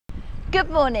Good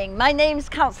morning, my name's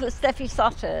Cllr Steffi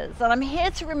Sutters and I'm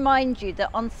here to remind you that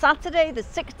on Saturday the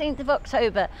 16th of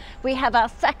October we have our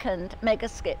second Mega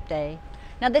Skip Day.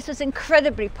 Now this was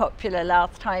incredibly popular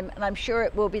last time and I'm sure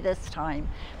it will be this time.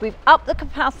 We've upped the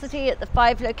capacity at the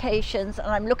 5 locations and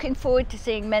I'm looking forward to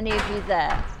seeing many of you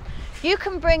there. You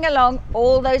can bring along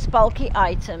all those bulky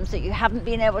items that you haven't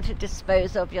been able to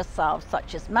dispose of yourself,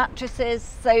 such as mattresses,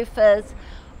 sofas,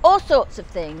 all sorts of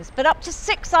things, but up to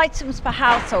 6 items per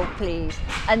household please,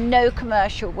 and no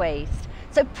commercial waste.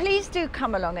 So please do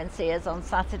come along and see us on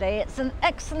Saturday. It's an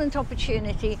excellent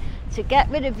opportunity to get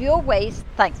rid of your waste.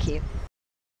 Thank you.